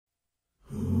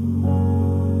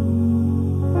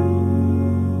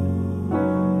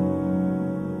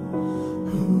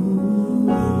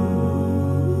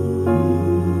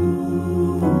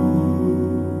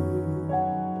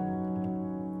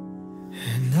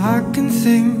I can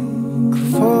think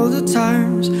of all the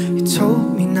times you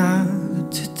told me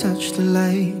not to touch the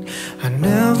light. I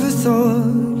never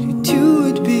thought you two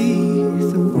would be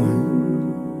the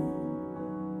one.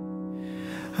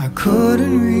 I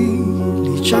couldn't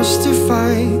really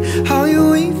justify how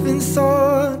you even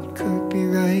thought could be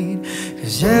right,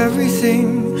 'cause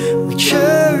everything we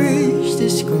cherished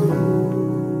is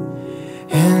gone.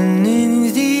 And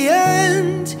in the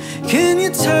end, can you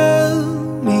tell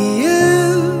me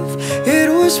if it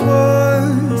was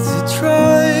worth a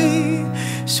try,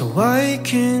 so I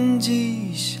can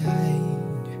decide?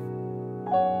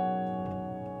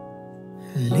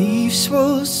 Leaves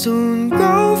will soon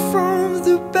grow from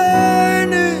the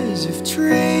banners of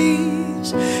trees,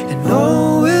 and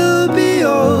all will be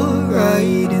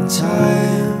alright in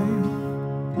time.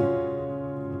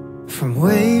 From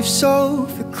waves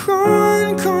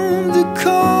overgrown come the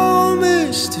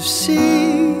calmest of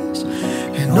seas,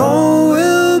 and all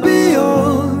will be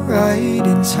alright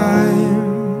in time.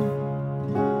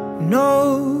 No,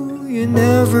 you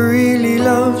never really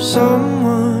loved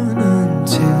someone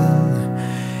until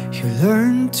you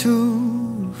learn to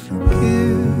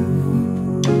forgive.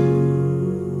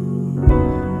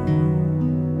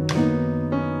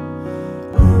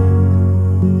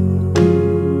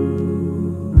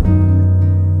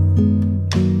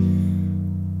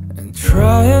 And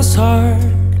try as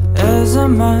hard as I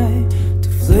might to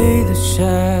flee the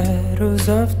shadows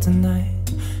of the night.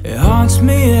 It haunts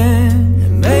me and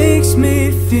it makes me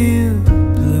feel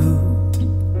blue.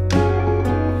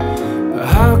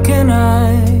 How can I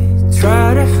try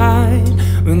to hide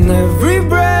when every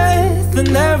breath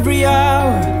and every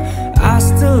hour I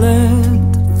still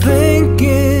end up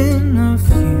thinking of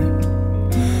you?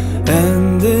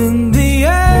 And in the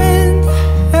end,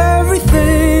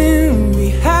 everything we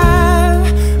have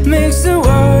makes it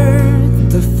worth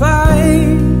the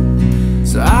fight.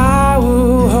 So I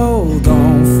will hold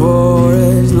on for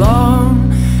as long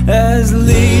as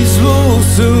leaves will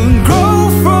soon grow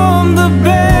from the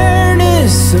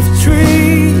bareness of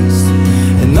trees,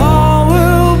 and all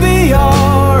will be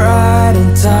alright in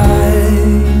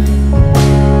time.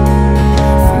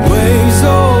 From waves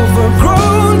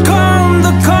overgrown come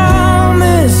the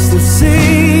calmest of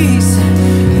seas,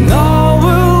 and all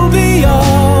will be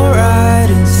alright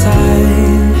in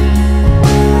time.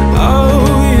 Oh,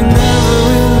 you never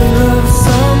really loved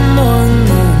someone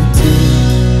until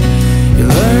you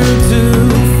learn to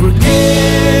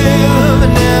forgive. I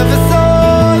never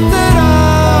thought that I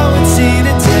would see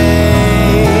the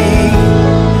day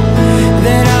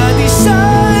that I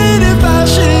decide if I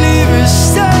should leave or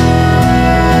stay.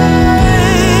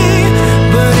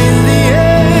 But in the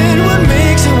end, what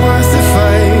makes it worth the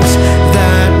fight?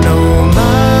 That no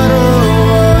matter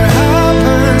what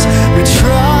happens, we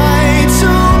try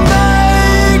to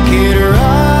make it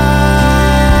right.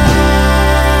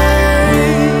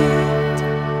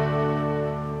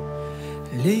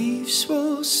 Leaves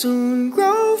will soon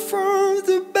grow from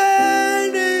the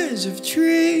banners of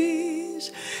trees,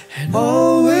 and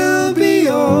all will be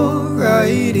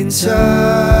alright in time.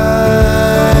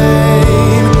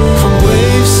 From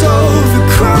waves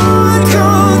overgrown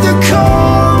come the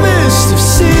calmest of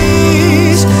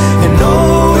seas, and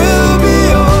all will be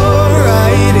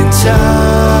alright in time.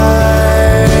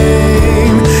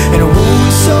 And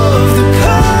wounds of the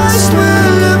past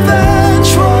will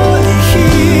eventually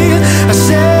heal. I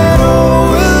said all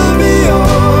will be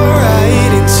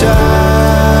alright in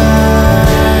time,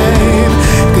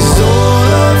 'cause all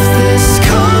of this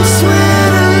comes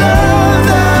with a love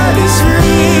that is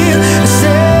real. I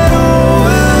said all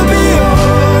will be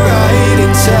alright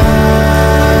in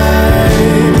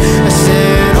time. I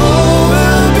said all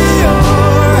will be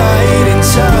alright in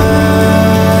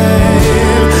time.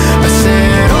 I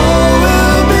said all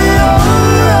will be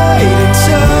alright in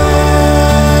time.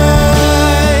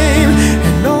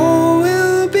 And all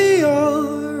will be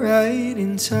alright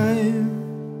in time.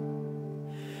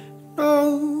 No,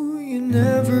 you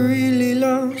never really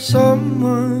loved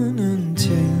someone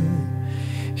until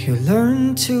you learn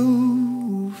to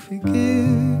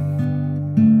forgive.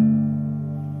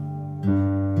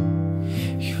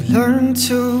 You learn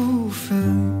to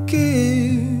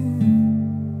forgive.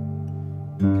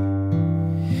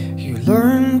 You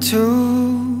learn to